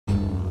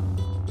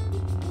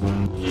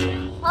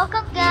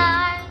Welcome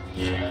guys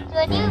to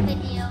a new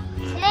video.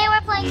 Today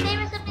we're playing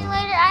Saber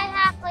Simulator. I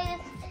have played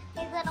this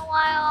game in a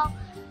while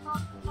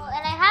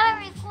and I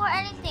haven't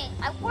recorded anything.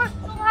 I worked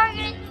so hard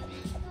getting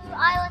to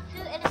Island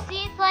 2 and it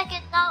seems like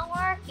it's not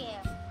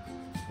working.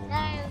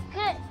 I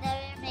couldn't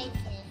never make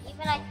it.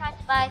 Even I tried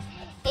to buy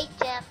 8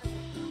 gems,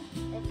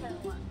 it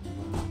couldn't work.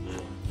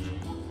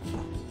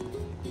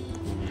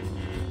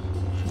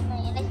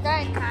 And I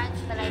started crying,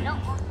 but I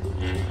don't want to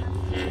see it.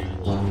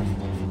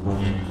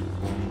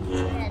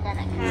 Yeah, that I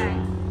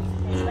cried.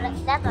 But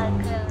that's not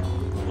good.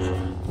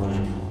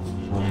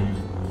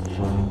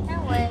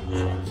 Anyway,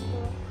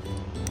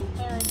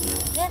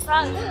 get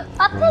wrong.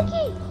 A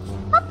piggy!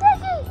 A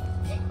piggy!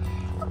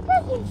 A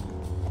piggy!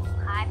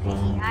 Hi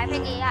piggy, hi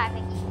piggy, hi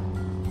piggy.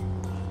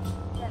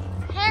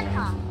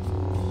 Phantom.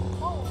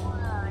 Oh,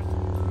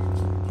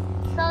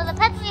 so the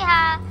pets we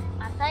have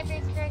are Saber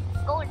and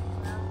Golden.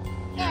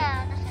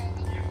 Yeah, that's it.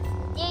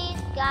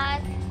 These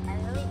guys are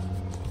really.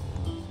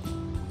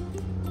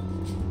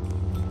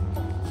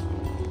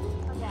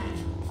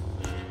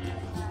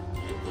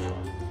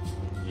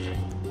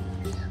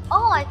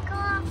 Oh, I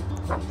got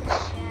the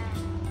shed.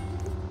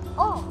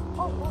 Oh.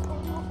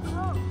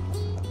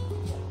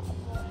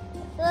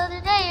 So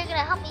today you're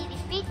gonna help me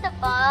defeat the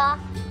boss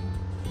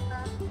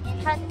and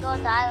try to go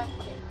to Island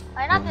 2.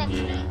 We're not gonna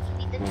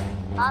defeat the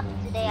boss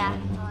today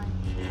actually.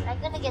 I'm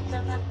gonna get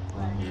some blood.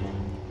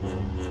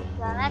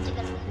 So I'm actually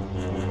gonna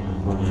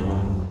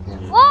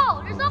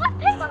whoa! There's so much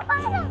people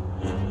behind him!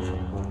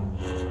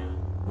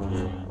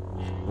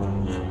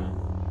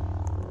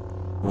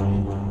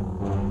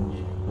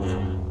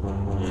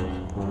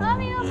 Come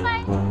here,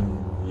 buddy.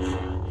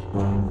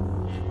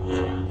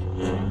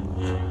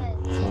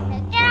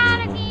 Get out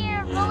of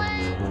here,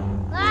 balloon!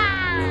 Ah!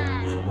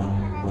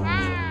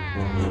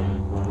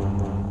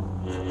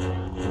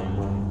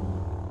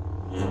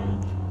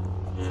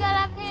 Get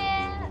up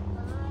here!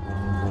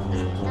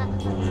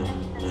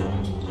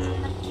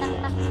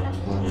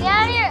 Get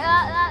out of here!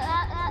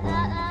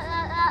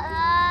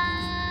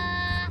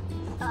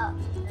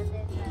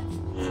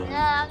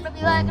 Yeah, I'm gonna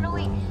be back in a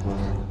week.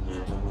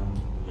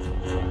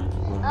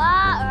 No.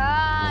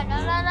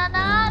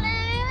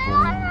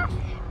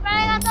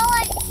 Running on the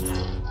light.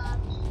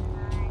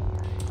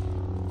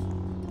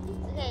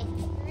 Okay,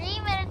 3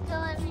 minutes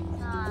till every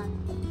time.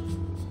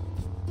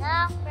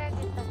 Now, forget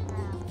the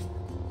sound.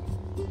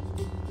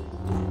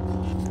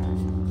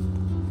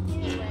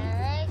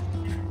 Anyways,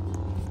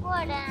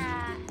 for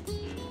that,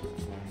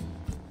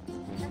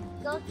 let's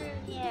go through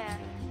here.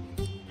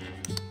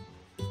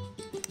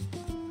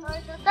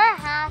 Alright, so that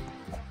has.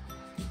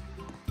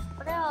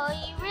 No,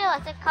 you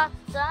realize it costs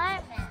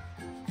diamond.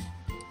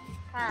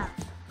 Huh.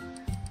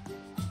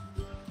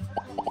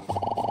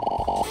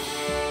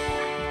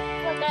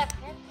 Look at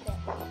princess.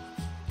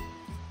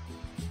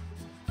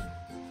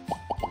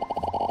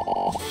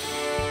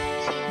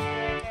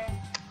 Cheeseburger.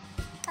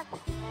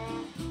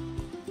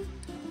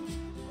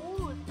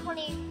 Ooh,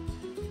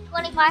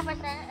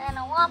 25% and a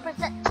 1%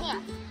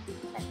 chance.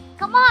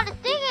 Come on, the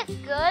thing is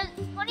good.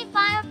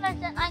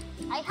 25%.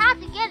 I have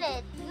to get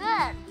it.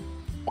 Good.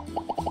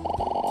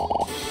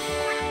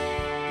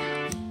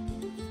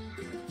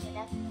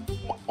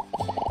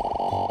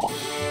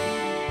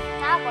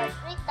 That was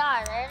 3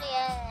 stars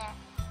earlier.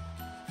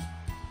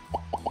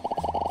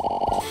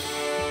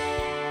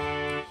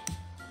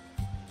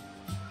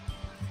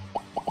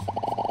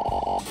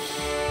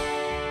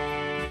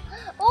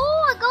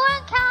 Oh, a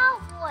golden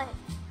cowboy.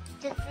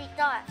 Just 3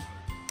 stars. Oh,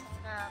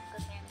 no,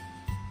 good man.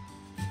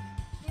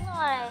 You know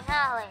what I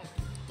have?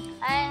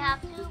 I have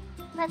 2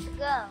 pets to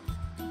go.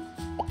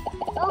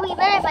 Oh, we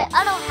better buy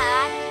auto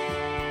hat.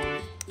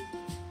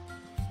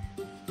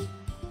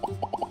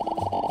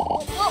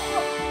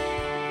 Whoa.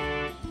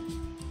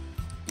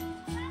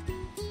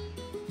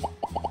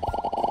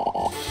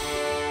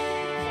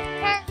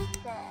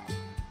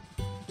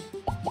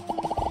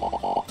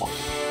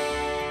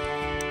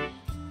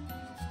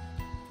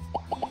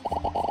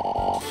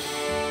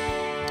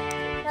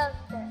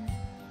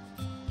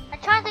 I'm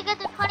trying to get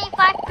to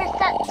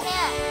 25%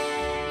 chance.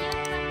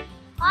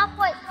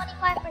 Halfway,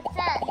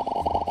 25%.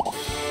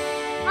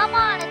 Come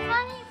on, it's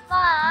 25.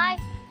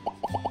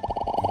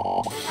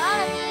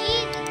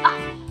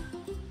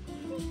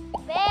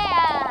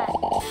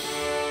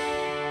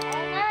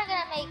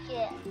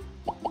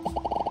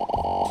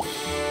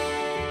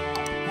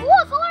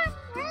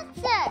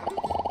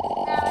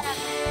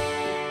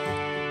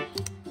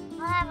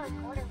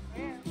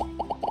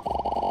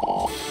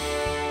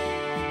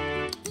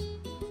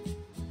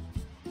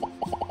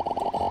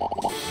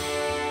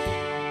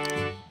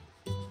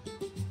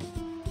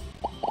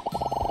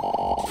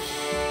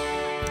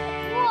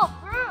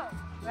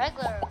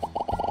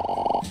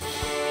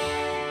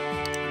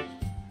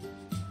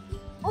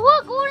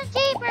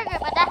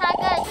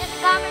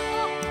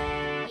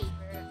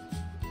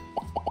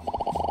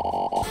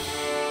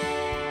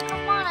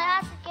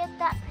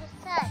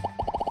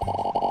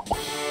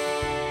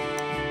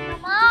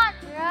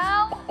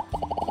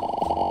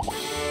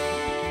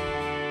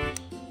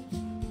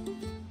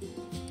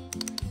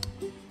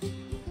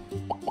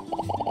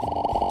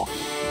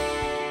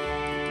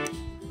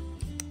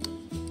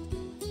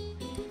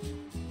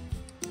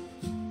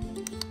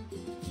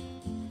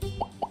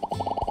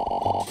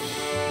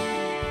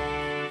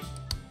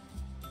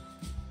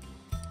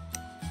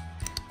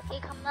 Okay,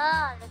 come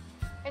on.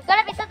 There's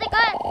gotta be something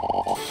good.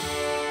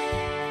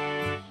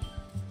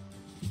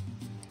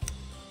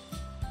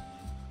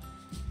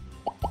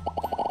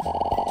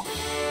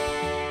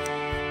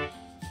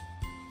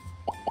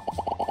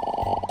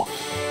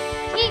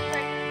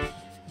 Secret.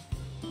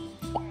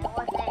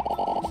 What's it?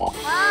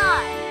 Come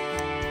on.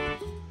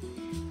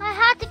 I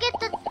had to get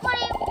the 25%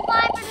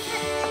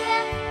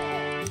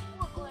 chance.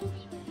 We're going to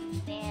be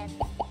with man.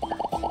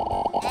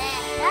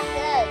 That's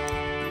good.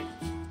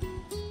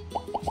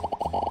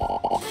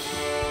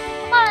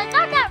 Come on, it's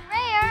not that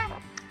rare.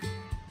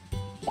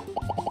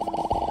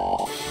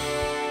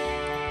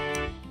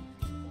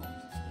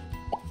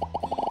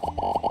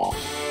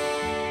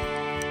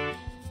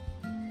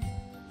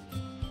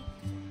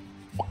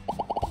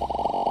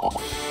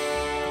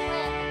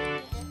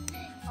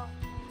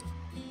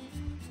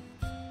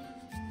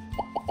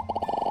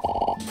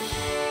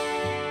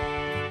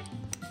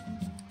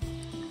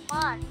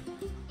 Come on,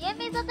 give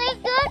me something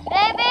good,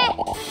 baby.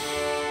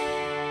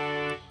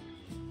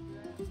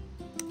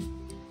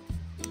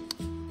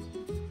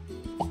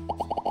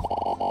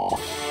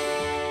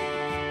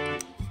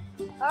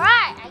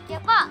 Alright, I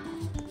give up.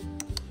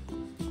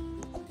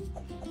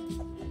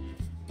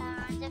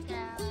 I'm just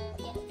gonna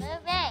get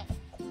moving.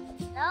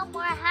 No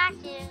more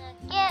hacking,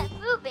 get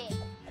moving.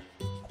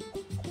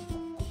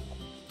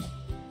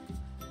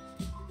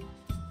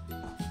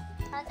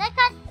 I think I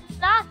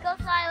not go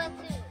silent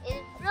too.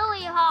 It's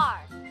really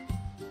hard.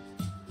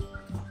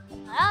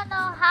 I don't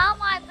know how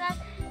my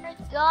brother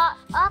got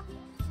up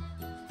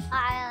to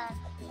island.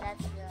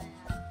 That's really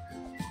hard.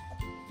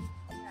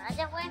 I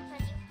just went for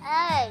the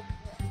eggs.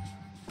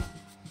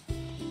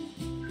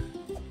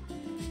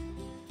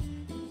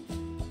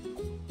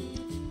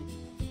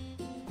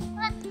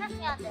 Let's press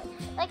me on this.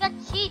 Like a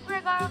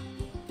cheeseburger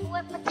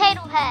with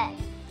potato head.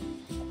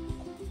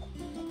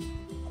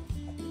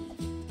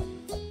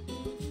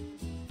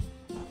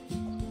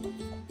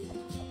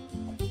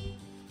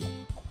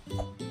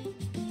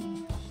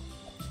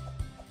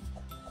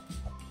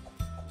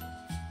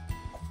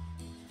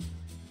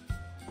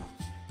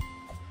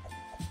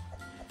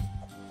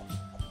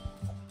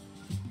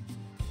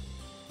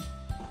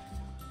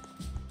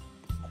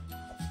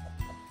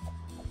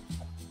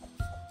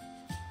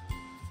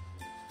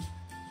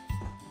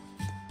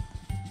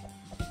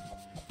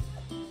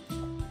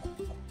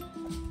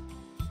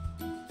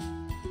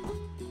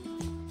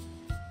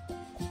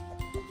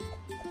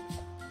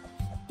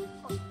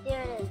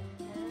 There it is.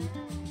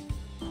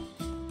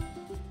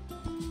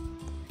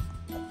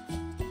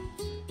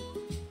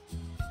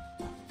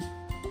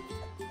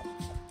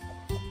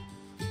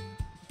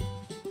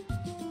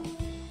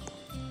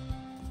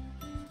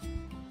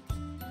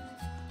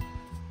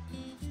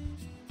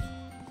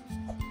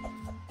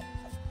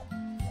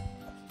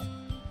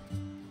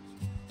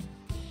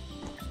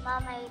 Come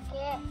on, make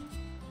it.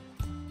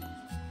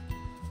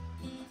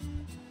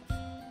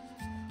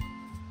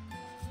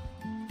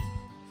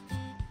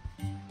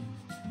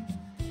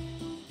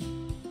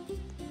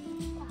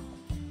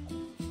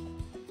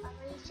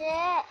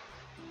 It.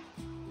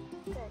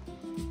 Good.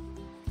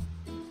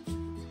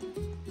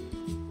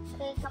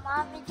 Okay, come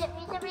on, reach it. I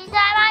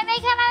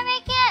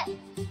make it!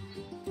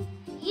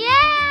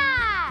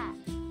 Yeah!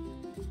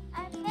 I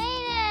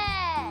made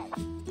it!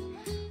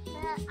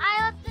 I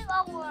love the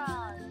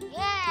world.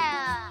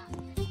 Yeah!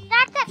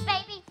 That's it,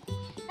 baby!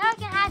 Now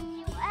we can have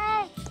new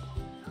eggs.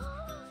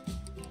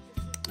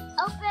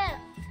 Open!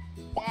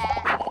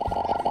 Yeah.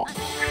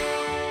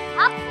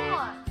 How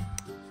for?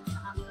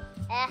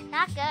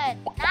 Not good.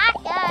 Not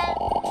good.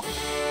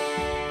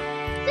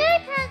 Sea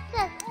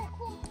princess. Oh,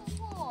 cool.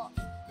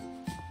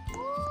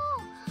 Ooh.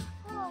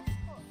 Oh,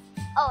 cool.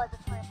 Oh, it's a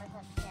 20%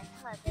 chance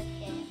for this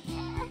game.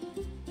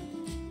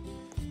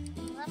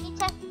 Let me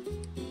check.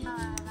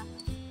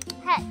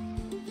 Head.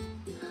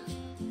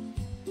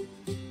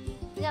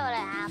 You know what I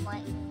have,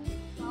 like.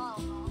 Oh,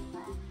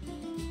 okay.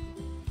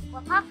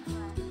 What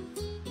popcorn?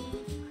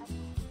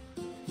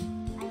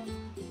 I'm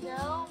so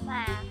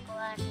mad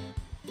for it.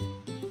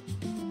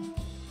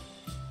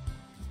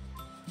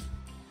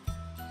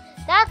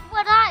 That's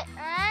what I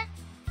earned.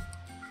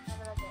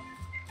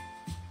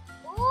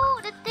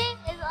 Ooh, the thing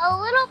is a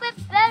little bit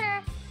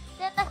better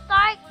than the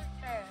side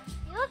booster.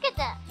 Look at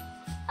that.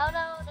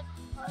 Although the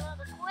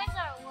coins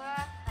are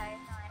worth. Sorry,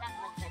 no, I don't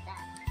look at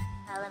that.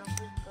 A little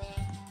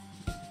weakling.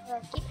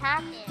 Let's keep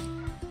hacking.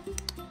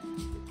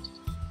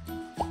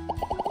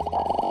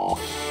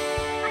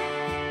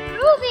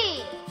 Ruby!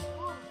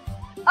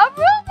 A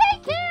Rubik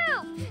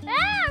Cube!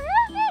 Ah,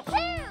 Rubik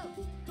Cube!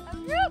 A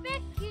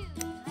Rubik Cube!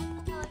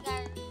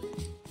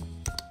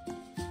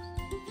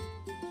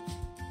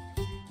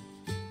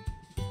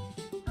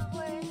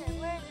 Where is it?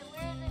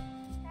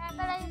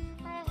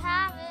 I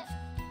have it.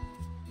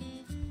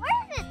 Where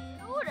is it?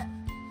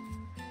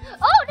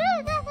 Oh,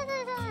 there.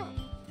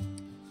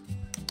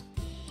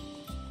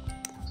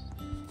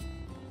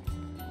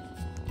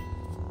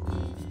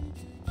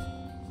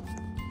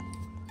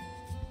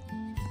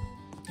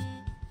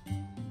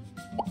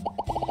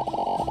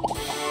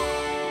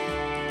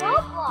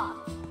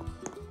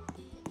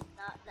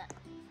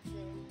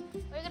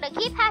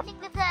 keep hatching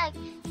the tag.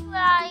 See what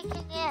I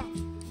can get.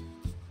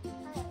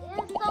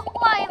 It is so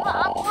quiet, but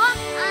I'm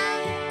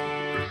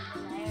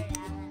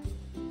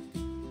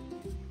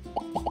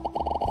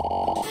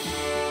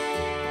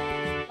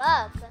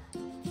bug.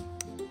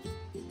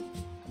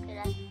 Okay,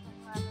 that's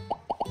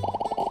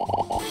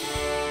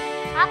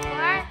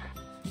popcorn.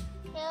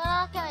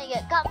 Can we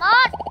get? Come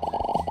on.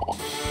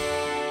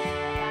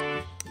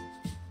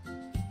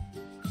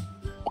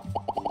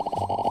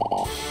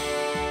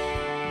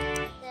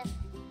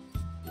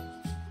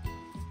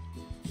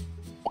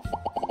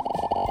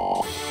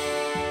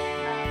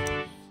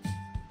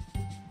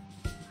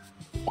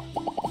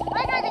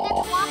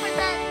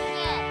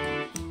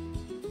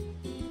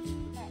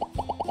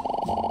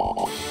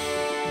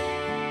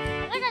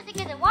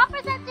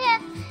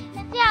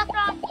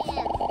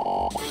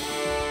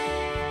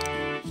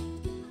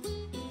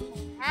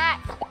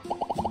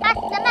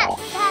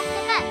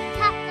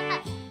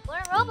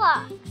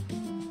 Roblox.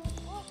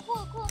 Oh,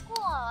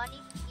 cool. I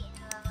need to get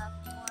into the left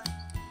one.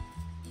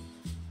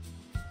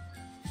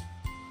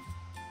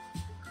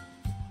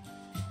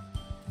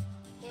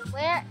 Okay,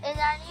 where is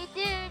our new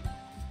dude?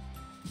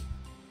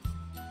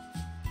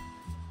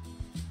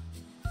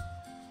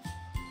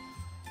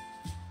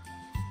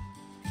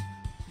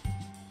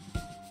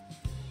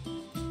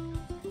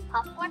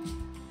 Popcorn?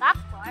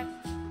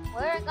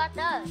 Where got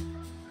those?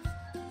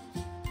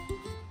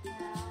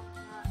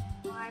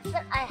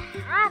 But I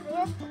have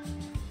it.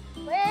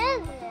 Where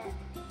is it?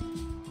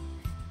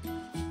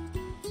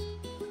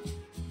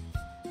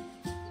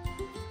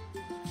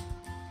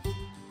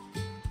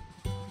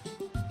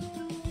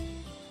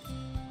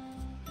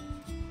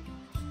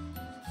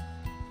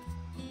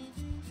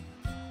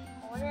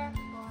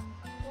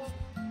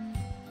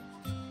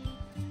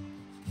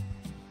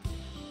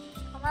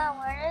 Come on,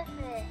 where is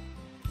it?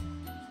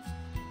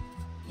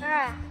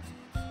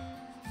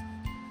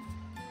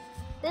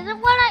 This is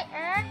what I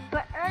earned,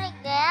 but earning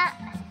that,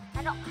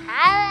 I don't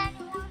have it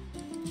anymore.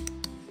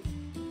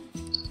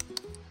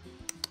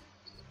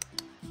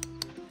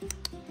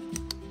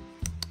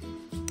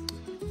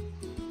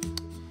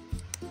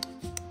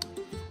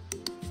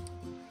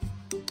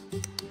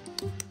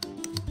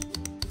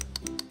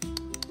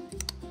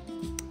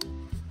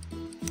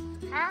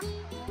 Huh?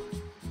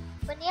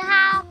 When you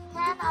have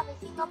 10 of a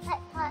single pet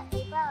cat,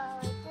 Saber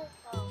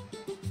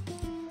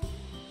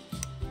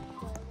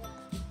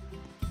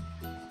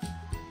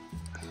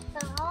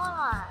hold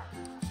on.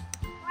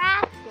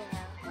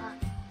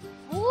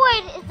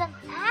 Void is an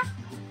app.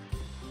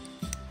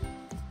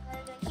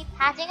 We're gonna keep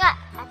hatching up.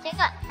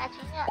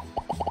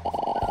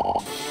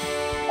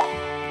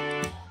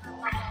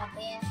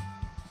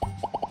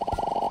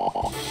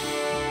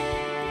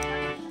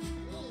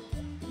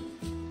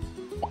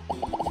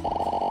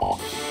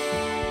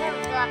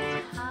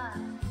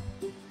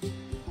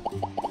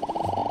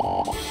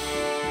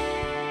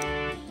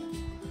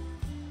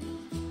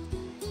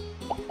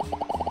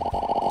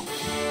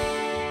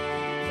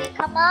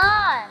 Come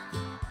on!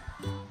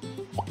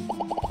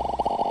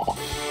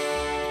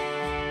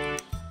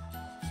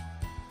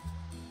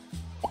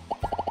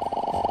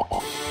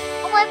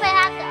 Oh, if I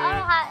have the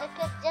auto hat, it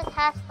could just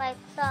hatch by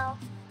itself.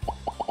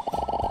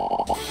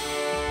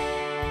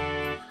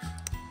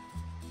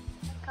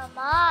 Come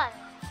on!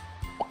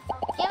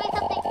 Give me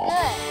something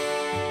good.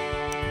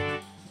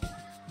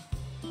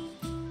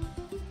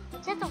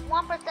 It's just a 1%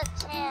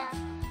 chance.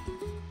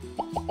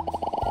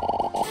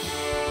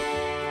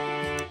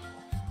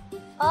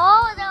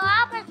 Oh, the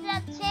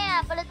 1%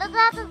 chance, but it doesn't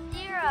have a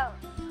 0.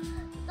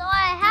 So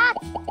I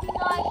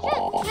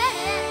should get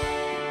it.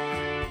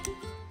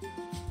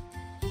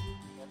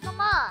 Come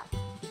on.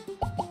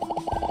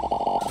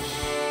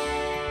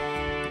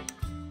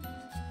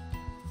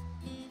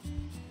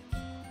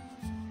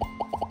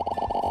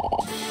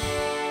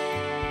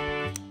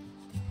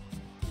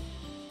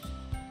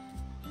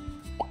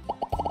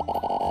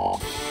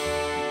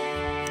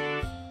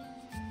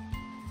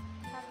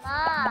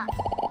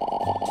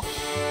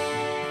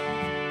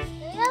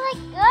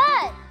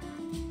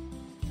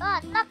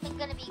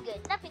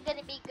 Nothing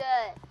gonna be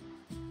good.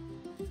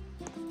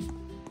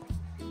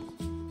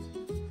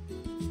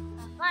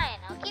 Fine,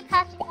 I'll keep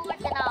hatching more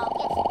and I'll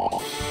get it.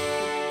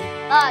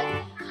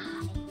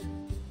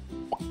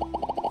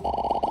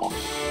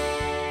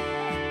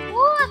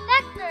 Ooh, a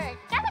vector!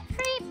 Kinda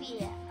creepy.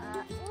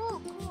 Ooh,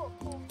 cool.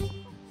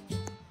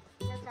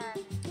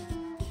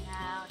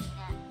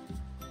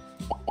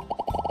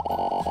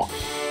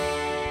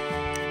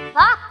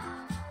 Fuck!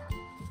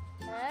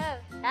 Oh,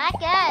 not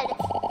good.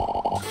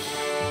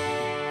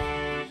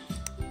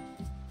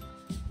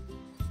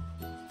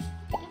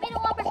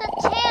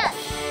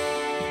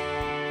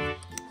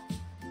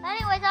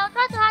 I'll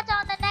try to hatch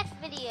on the next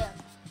video.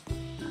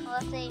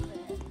 Or Saber.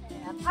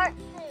 Part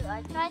 2.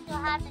 I tried to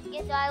hatch and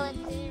get to Island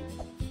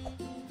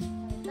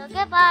 2. So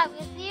goodbye.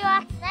 We'll see you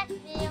at the next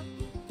video.